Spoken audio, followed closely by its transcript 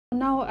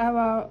now I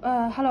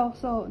will hello.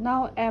 So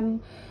now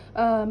I'm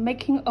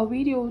making a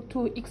video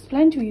to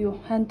explain to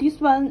you, and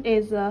this one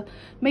is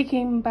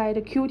making by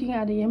the quilting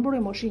and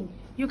embroidery machine.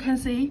 You can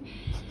see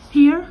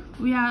here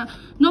we are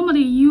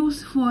normally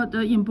used for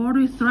the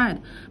embroidery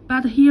thread,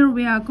 but here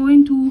we are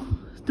going to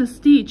the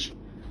stitch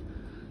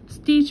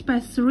by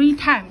 3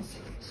 times,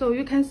 so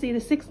you can see the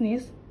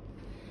thickness,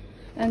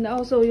 and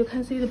also you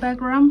can see the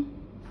background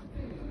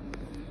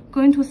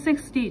going to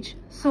 6 stitch.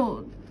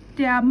 So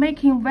they are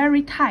making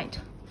very tight.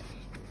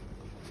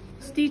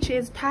 Stitch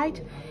is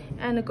tight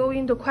and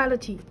going to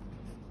quality.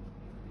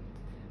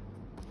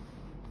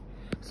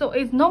 So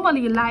it's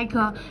normally like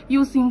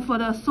using for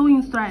the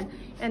sewing thread,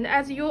 and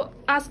as you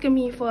ask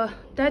me for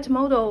that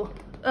model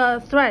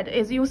thread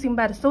is using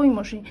by the sewing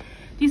machine.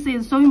 This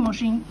is sewing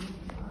machine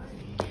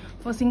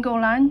for single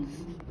lines.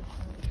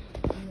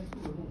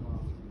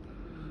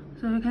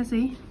 So you can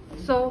see,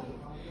 so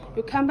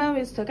you combine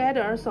it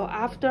together. So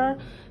after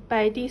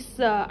by this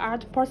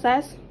art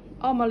process,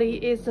 normally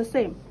is the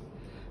same.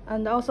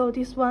 And also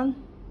this one,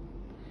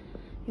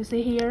 you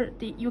see here,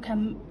 you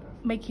can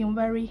making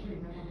very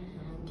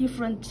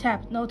different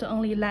shape, not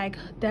only like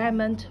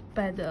diamond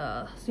but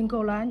the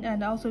single line,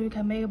 and also you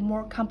can make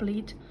more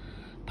complete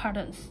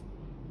patterns.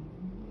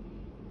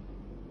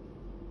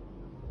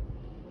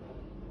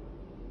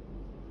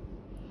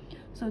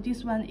 So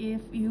this one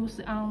if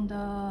used on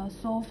the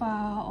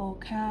sofa or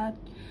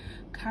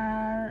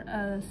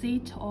car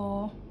seat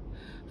or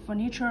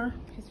furniture,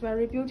 it's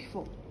very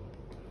beautiful.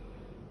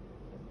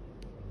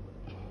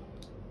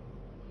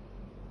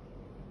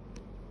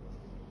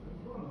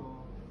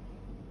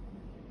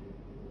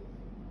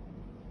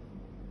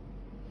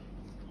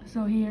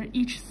 So here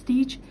each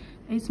stitch,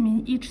 it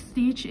means each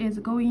stitch is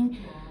going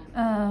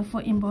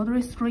for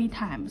embroidery 3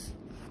 times.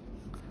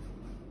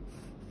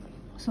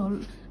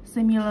 So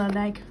similar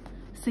like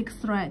 6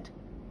 thread.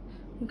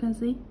 You can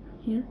see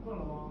here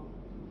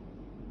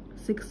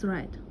 6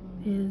 thread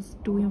is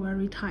doing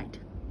very tight.